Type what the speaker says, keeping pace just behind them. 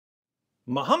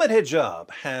Mohammed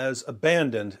Hijab has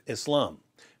abandoned Islam.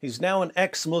 He's now an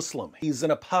ex-Muslim. He's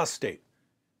an apostate.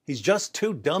 He's just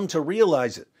too dumb to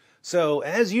realize it. So,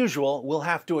 as usual, we'll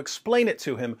have to explain it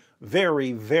to him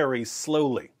very, very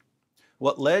slowly.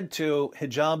 What led to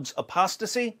Hijab's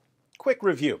apostasy? Quick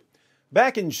review.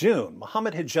 Back in June,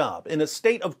 Mohammed Hijab, in a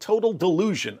state of total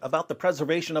delusion about the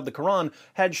preservation of the Quran,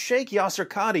 had Sheikh Yasser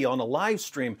Qadhi on a live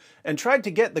stream and tried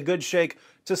to get the good Sheikh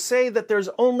to say that there's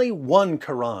only one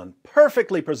Quran,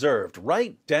 perfectly preserved,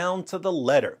 right down to the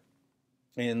letter.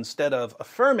 Instead of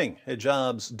affirming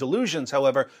Hijab's delusions,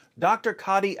 however, Dr.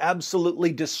 Qadhi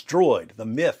absolutely destroyed the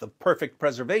myth of perfect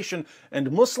preservation,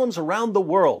 and Muslims around the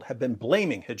world have been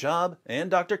blaming Hijab and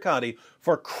Dr. Qadhi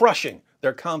for crushing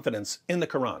their confidence in the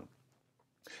Quran.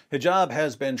 Hijab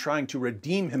has been trying to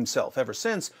redeem himself ever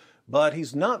since, but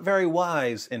he's not very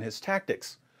wise in his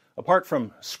tactics. Apart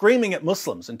from screaming at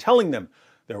Muslims and telling them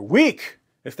they're weak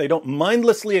if they don't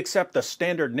mindlessly accept the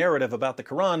standard narrative about the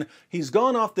Quran, he's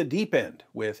gone off the deep end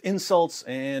with insults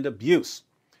and abuse.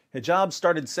 Hijab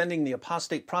started sending the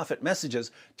apostate prophet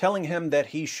messages telling him that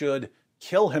he should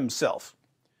kill himself.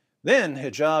 Then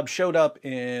Hijab showed up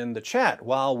in the chat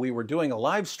while we were doing a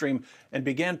live stream and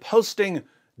began posting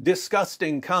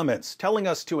disgusting comments, telling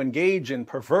us to engage in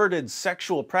perverted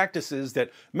sexual practices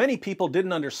that many people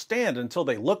didn't understand until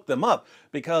they looked them up,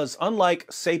 because unlike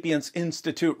Sapiens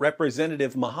Institute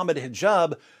representative Mohammed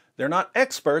Hijab, they're not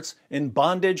experts in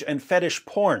bondage and fetish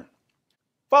porn.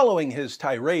 Following his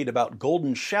tirade about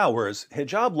golden showers,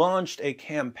 Hijab launched a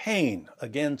campaign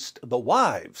against the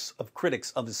wives of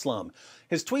critics of Islam.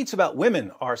 His tweets about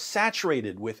women are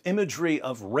saturated with imagery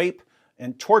of rape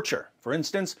and torture. For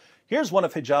instance, here's one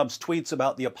of Hijab's tweets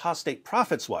about the apostate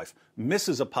prophet's wife,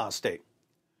 Mrs. Apostate.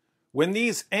 When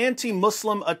these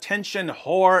anti-Muslim attention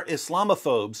whore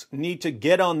Islamophobes need to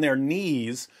get on their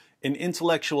knees in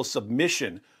intellectual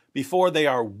submission before they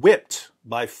are whipped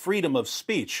by freedom of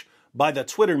speech by the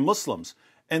Twitter Muslims,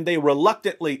 and they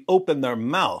reluctantly open their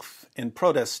mouth in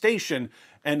protestation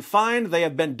and find they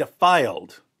have been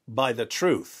defiled by the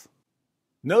truth.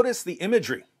 Notice the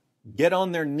imagery. Get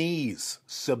on their knees,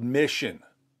 submission,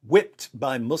 whipped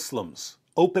by Muslims,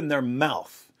 open their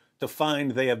mouth to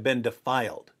find they have been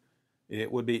defiled.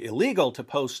 It would be illegal to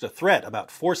post a threat about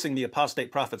forcing the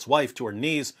apostate prophet's wife to her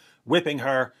knees, whipping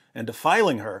her, and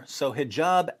defiling her, so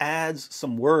Hijab adds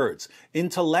some words.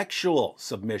 Intellectual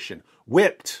submission,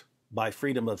 whipped by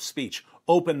freedom of speech,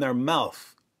 open their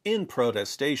mouth in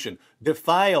protestation,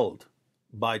 defiled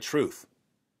by truth.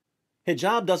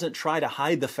 Hijab doesn't try to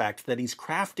hide the fact that he's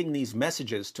crafting these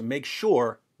messages to make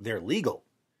sure they're legal.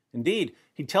 Indeed,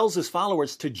 he tells his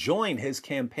followers to join his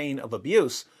campaign of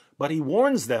abuse, but he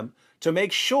warns them to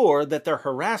make sure that their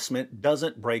harassment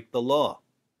doesn't break the law.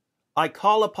 I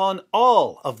call upon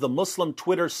all of the Muslim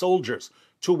Twitter soldiers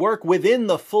to work within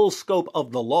the full scope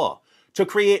of the law, to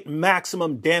create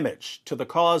maximum damage to the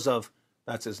cause of,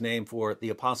 that's his name for the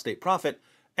apostate prophet,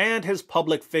 and his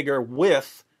public figure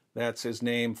with, that's his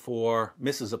name for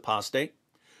Mrs. Apostate.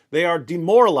 They are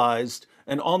demoralized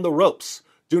and on the ropes.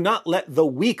 Do not let the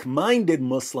weak-minded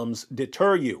Muslims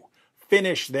deter you.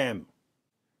 Finish them.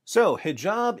 So,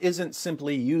 Hijab isn't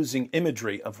simply using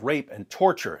imagery of rape and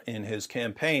torture in his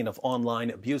campaign of online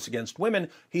abuse against women.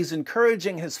 He's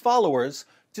encouraging his followers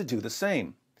to do the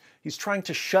same. He's trying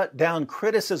to shut down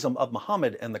criticism of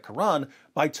Muhammad and the Quran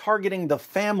by targeting the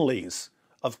families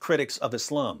of critics of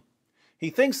Islam. He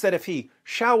thinks that if he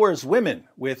showers women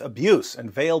with abuse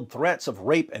and veiled threats of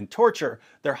rape and torture,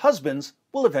 their husbands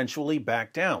will eventually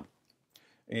back down.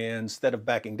 Instead of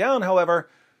backing down, however,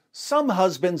 some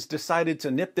husbands decided to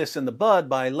nip this in the bud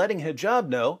by letting Hijab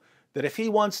know that if he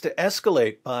wants to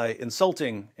escalate by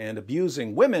insulting and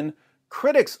abusing women,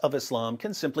 critics of Islam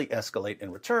can simply escalate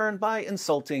in return by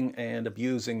insulting and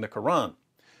abusing the Quran.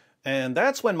 And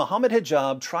that's when Mohammed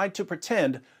Hijab tried to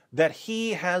pretend that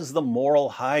he has the moral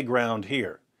high ground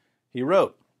here. He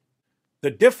wrote,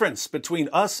 "The difference between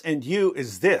us and you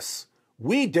is this.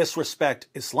 We disrespect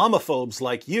Islamophobes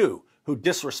like you who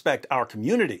disrespect our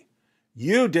community.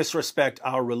 You disrespect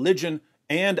our religion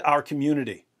and our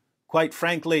community. Quite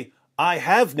frankly, I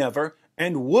have never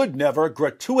and would never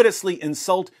gratuitously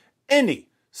insult any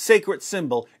sacred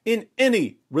symbol in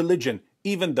any religion,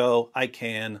 even though I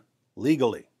can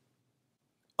legally."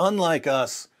 Unlike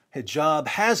us, Hijab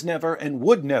has never and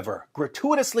would never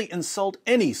gratuitously insult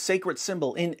any sacred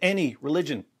symbol in any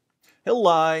religion. He'll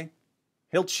lie,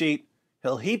 he'll cheat,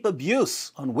 he'll heap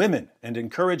abuse on women and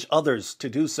encourage others to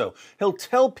do so. He'll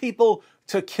tell people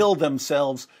to kill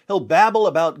themselves. He'll babble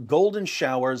about golden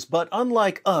showers, but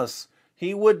unlike us,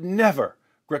 he would never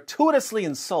gratuitously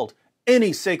insult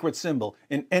any sacred symbol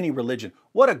in any religion.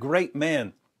 What a great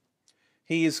man.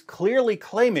 He's clearly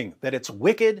claiming that it's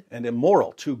wicked and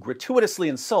immoral to gratuitously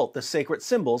insult the sacred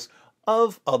symbols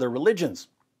of other religions.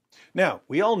 Now,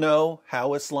 we all know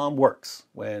how Islam works.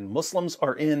 When Muslims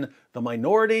are in the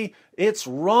minority, it's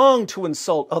wrong to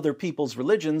insult other people's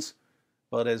religions.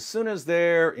 But as soon as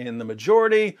they're in the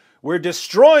majority, we're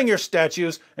destroying your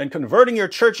statues and converting your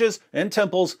churches and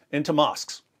temples into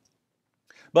mosques.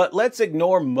 But let's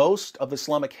ignore most of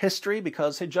Islamic history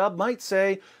because hijab might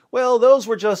say, well, those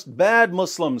were just bad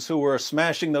Muslims who were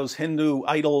smashing those Hindu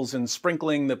idols and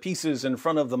sprinkling the pieces in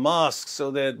front of the mosques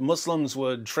so that Muslims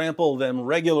would trample them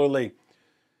regularly.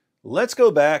 Let's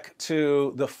go back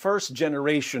to the first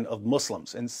generation of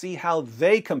Muslims and see how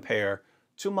they compare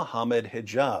to Mohammed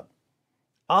Hijab.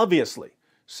 Obviously,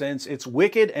 since it's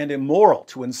wicked and immoral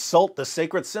to insult the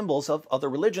sacred symbols of other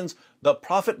religions, the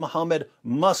Prophet Muhammad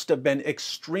must have been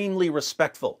extremely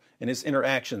respectful in his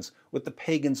interactions with the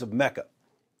pagans of Mecca.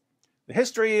 The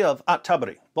History of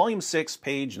At-Tabari, Volume 6,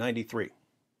 page 93.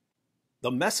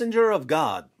 The messenger of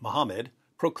God, Muhammad,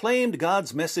 proclaimed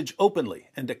God's message openly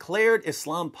and declared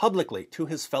Islam publicly to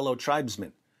his fellow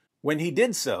tribesmen. When he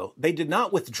did so, they did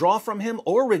not withdraw from him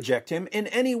or reject him in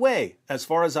any way, as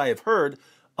far as I have heard,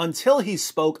 until he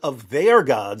spoke of their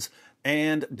gods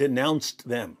and denounced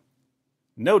them.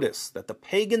 Notice that the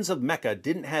pagans of Mecca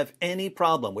didn't have any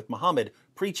problem with Muhammad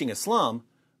preaching Islam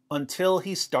until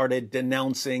he started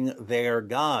denouncing their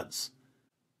gods.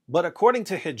 But according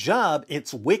to Hijab,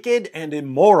 it's wicked and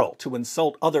immoral to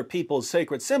insult other people's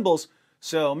sacred symbols,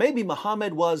 so maybe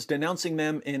Muhammad was denouncing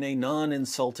them in a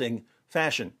non-insulting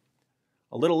fashion.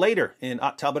 A little later, in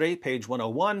At-Tabari, page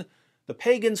 101, the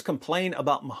pagans complain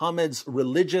about Muhammad's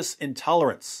religious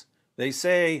intolerance. They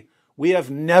say, "We have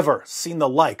never seen the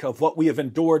like of what we have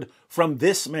endured from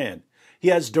this man. He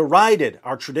has derided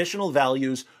our traditional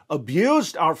values,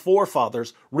 abused our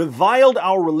forefathers, reviled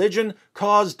our religion,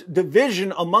 caused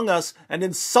division among us, and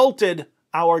insulted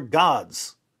our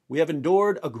gods. We have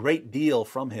endured a great deal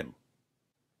from him."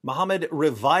 Muhammad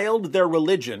reviled their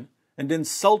religion and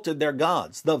insulted their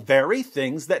gods, the very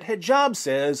things that Hijab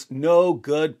says no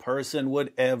good person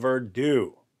would ever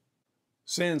do.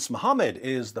 Since Muhammad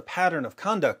is the pattern of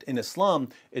conduct in Islam,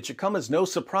 it should come as no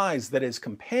surprise that his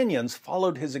companions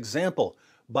followed his example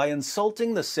by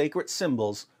insulting the sacred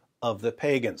symbols of the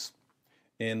pagans.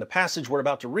 In the passage we're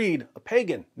about to read, a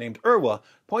pagan named Urwa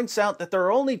points out that there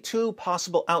are only two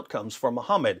possible outcomes for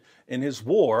Muhammad in his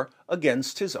war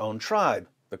against his own tribe,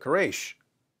 the Quraysh.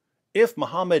 If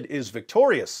Muhammad is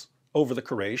victorious over the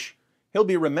Quraysh, he'll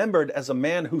be remembered as a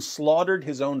man who slaughtered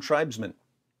his own tribesmen.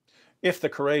 If the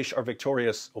Quraysh are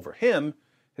victorious over him,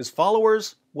 his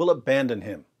followers will abandon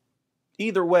him.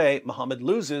 Either way, Muhammad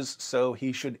loses, so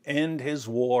he should end his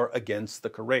war against the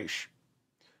Quraysh.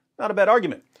 Not a bad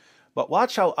argument, but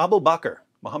watch how Abu Bakr,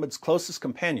 Muhammad's closest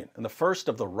companion and the first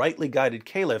of the rightly guided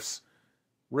caliphs,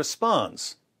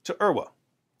 responds to Urwa.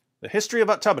 The History of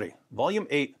At-Tabari, Volume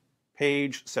 8,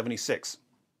 page 76.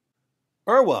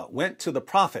 Urwa went to the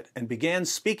Prophet and began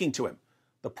speaking to him.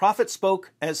 The Prophet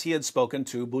spoke as he had spoken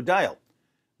to Budayl.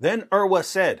 Then Urwa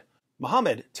said,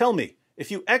 "Muhammad, tell me, if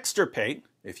you extirpate,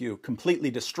 if you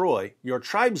completely destroy your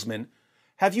tribesmen,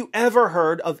 have you ever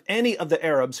heard of any of the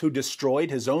Arabs who destroyed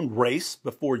his own race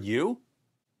before you?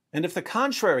 And if the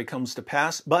contrary comes to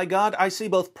pass, by God, I see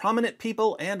both prominent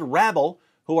people and rabble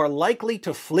who are likely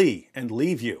to flee and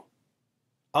leave you."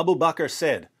 Abu Bakr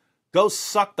said, "Go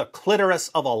suck the clitoris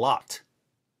of Alat."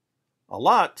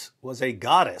 Alat was a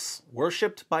goddess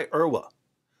worshipped by Urwa.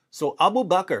 So Abu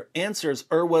Bakr answers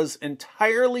Urwa's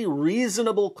entirely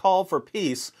reasonable call for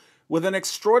peace with an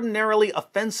extraordinarily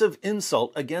offensive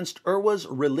insult against Urwa's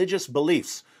religious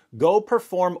beliefs. Go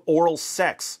perform oral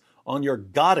sex on your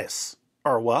goddess,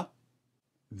 Urwa.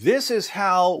 This is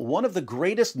how one of the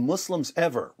greatest Muslims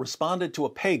ever responded to a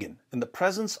pagan in the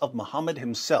presence of Muhammad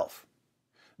himself.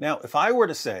 Now, if I were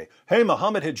to say, "Hey,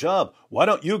 Mohammed Hijab, why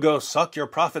don't you go suck your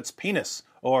prophet's penis?"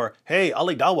 Or, "Hey,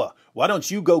 Ali Dawah, why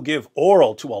don't you go give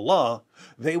oral to Allah?"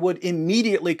 they would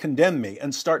immediately condemn me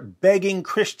and start begging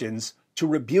Christians to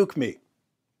rebuke me.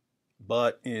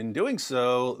 But in doing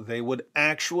so, they would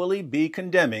actually be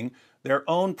condemning their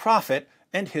own prophet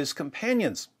and his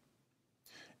companions.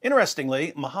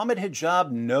 Interestingly, Mohammed Hijab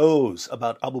knows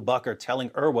about Abu Bakr telling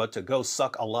Urwa to go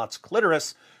suck Alat's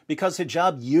clitoris because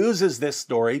Hijab uses this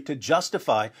story to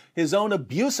justify his own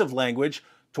abusive language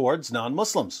towards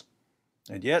non-Muslims.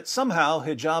 And yet somehow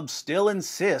Hijab still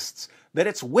insists that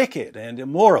it's wicked and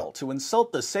immoral to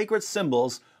insult the sacred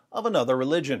symbols of another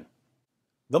religion.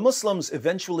 The Muslims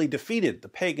eventually defeated the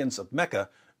pagans of Mecca,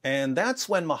 and that's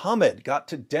when Muhammad got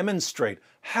to demonstrate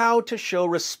how to show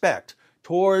respect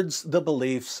towards the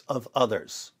beliefs of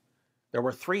others. There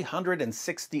were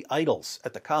 360 idols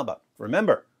at the Kaaba.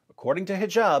 Remember, according to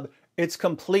Hijab, it's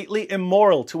completely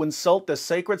immoral to insult the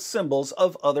sacred symbols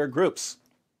of other groups.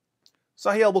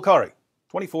 Sahih al-Bukhari,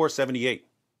 2478.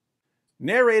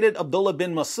 Narrated Abdullah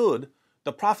bin Masud,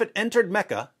 the Prophet entered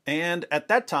Mecca, and at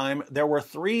that time there were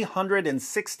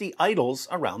 360 idols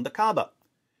around the Kaaba.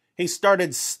 He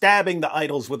started stabbing the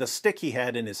idols with a stick he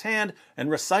had in his hand and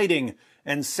reciting,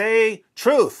 "And say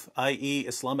truth," i.e.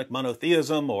 Islamic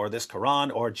monotheism or this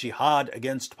Quran or jihad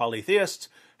against polytheists,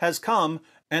 has come,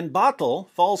 and batil,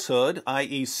 falsehood,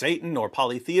 i.e. Satan or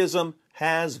polytheism,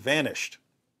 has vanished.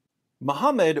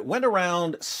 Muhammad went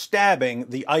around stabbing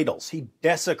the idols. He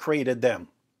desecrated them.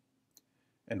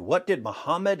 And what did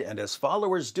Muhammad and his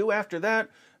followers do after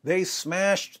that? They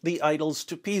smashed the idols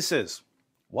to pieces.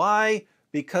 Why?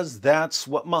 Because that's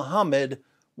what Muhammad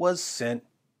was sent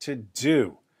to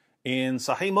do. In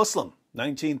Sahih Muslim,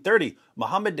 1930,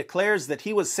 Muhammad declares that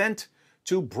he was sent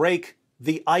to break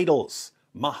the idols.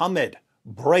 Muhammad,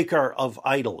 breaker of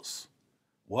idols.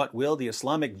 What will the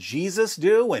Islamic Jesus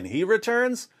do when he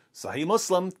returns? Sahih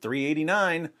Muslim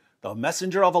 389, the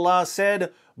Messenger of Allah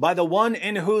said, "By the one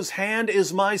in whose hand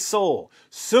is my soul,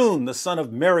 soon the son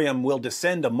of Maryam will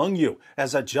descend among you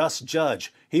as a just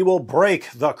judge. He will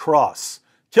break the cross,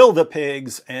 kill the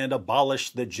pigs, and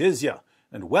abolish the jizya,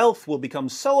 and wealth will become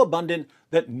so abundant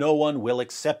that no one will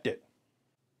accept it."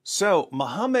 So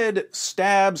Muhammad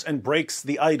stabs and breaks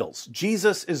the idols.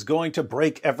 Jesus is going to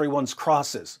break everyone's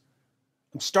crosses.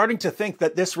 I'm starting to think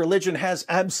that this religion has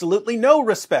absolutely no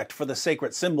respect for the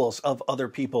sacred symbols of other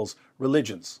people's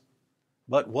religions.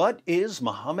 But what is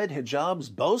Mohammed Hijab's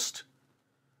boast?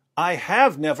 "I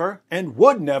have never and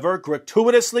would never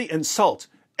gratuitously insult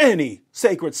any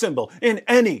sacred symbol in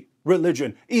any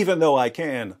religion, even though I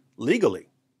can legally."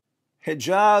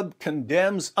 Hijab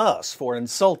condemns us for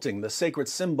insulting the sacred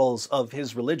symbols of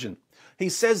his religion. He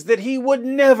says that he would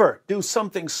never do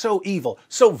something so evil,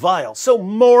 so vile, so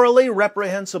morally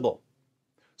reprehensible.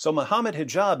 So Mohammed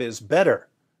Hijab is better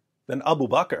than Abu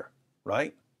Bakr,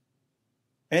 right?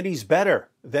 And he's better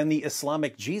than the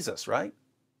Islamic Jesus, right?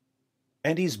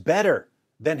 And he's better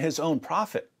than his own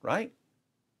prophet, right?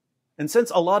 And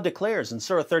since Allah declares in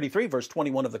Surah 33, verse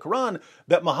 21 of the Quran,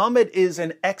 that Muhammad is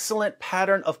an excellent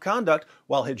pattern of conduct,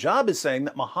 while Hijab is saying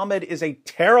that Muhammad is a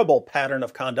terrible pattern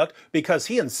of conduct because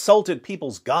he insulted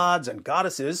people's gods and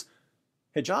goddesses,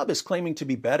 Hijab is claiming to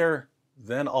be better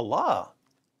than Allah,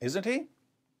 isn't he?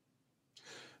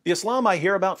 The Islam I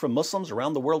hear about from Muslims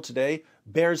around the world today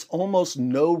bears almost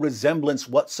no resemblance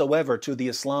whatsoever to the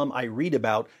Islam I read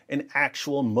about in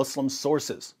actual Muslim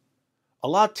sources.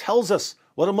 Allah tells us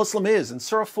what a Muslim is in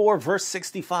Surah 4, verse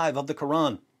 65 of the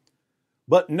Quran.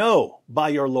 "But know, by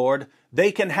your Lord,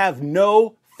 they can have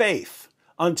no faith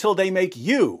until they make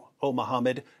you, O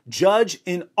Muhammad, judge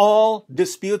in all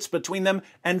disputes between them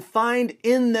and find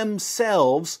in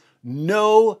themselves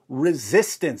no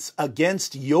resistance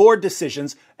against your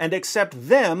decisions and accept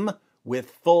them with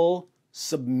full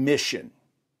submission."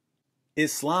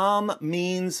 Islam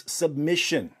means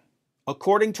submission.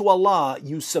 According to Allah,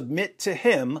 you submit to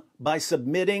Him by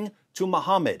submitting to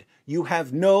Muhammad. You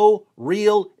have no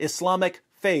real Islamic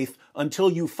faith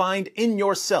until you find in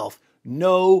yourself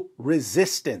no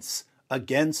resistance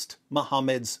against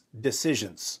Muhammad's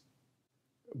decisions.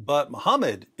 But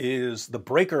Muhammad is the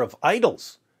breaker of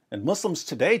idols, and Muslims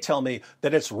today tell me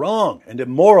that it's wrong and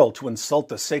immoral to insult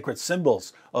the sacred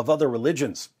symbols of other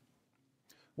religions.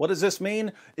 What does this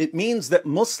mean? It means that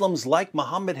Muslims like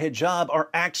Mohammed Hijab are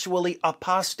actually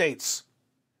apostates.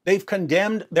 They've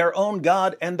condemned their own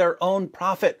God and their own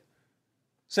prophet.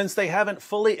 Since they haven't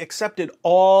fully accepted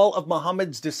all of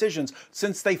Muhammad's decisions,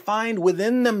 since they find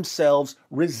within themselves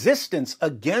resistance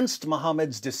against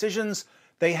Muhammad's decisions,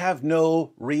 they have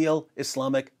no real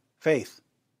Islamic faith.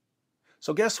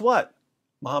 So guess what,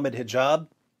 Mohammed Hijab?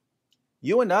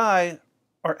 You and I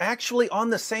are actually on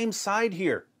the same side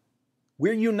here.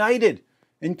 We're united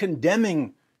in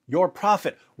condemning your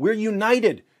prophet. We're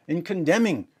united in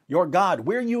condemning your God.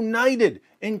 We're united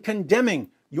in condemning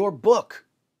your book.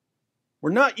 We're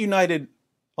not united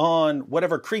on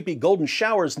whatever creepy golden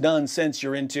showers nonsense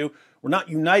you're into. We're not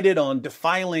united on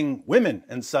defiling women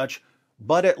and such,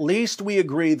 but at least we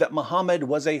agree that Muhammad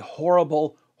was a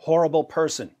horrible, horrible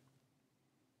person.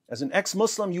 As an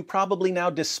ex-Muslim, you probably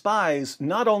now despise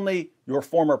not only your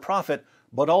former prophet,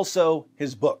 but also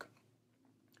his book.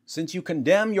 Since you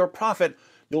condemn your prophet,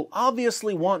 you'll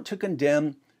obviously want to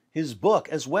condemn his book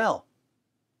as well.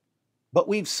 But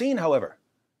we've seen, however,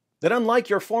 that unlike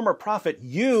your former prophet,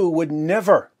 you would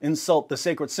never insult the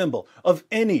sacred symbol of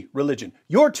any religion.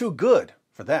 You're too good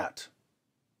for that.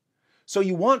 So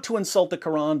you want to insult the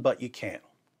Quran, but you can't.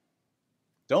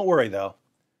 Don't worry, though.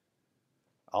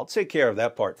 I'll take care of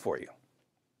that part for you.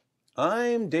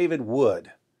 I'm David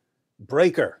Wood,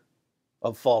 breaker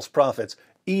of false prophets,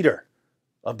 eater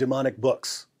of demonic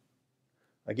books.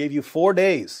 I gave you 4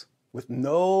 days with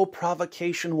no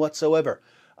provocation whatsoever.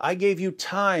 I gave you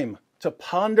time to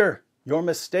ponder your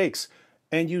mistakes,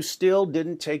 and you still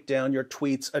didn't take down your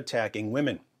tweets attacking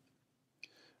women.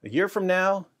 A year from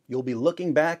now, you'll be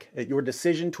looking back at your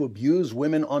decision to abuse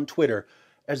women on Twitter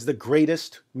as the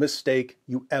greatest mistake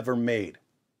you ever made.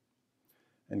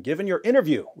 And given your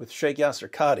interview with Sheikh Yasser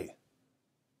Qadhi,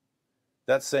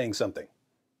 that's saying something.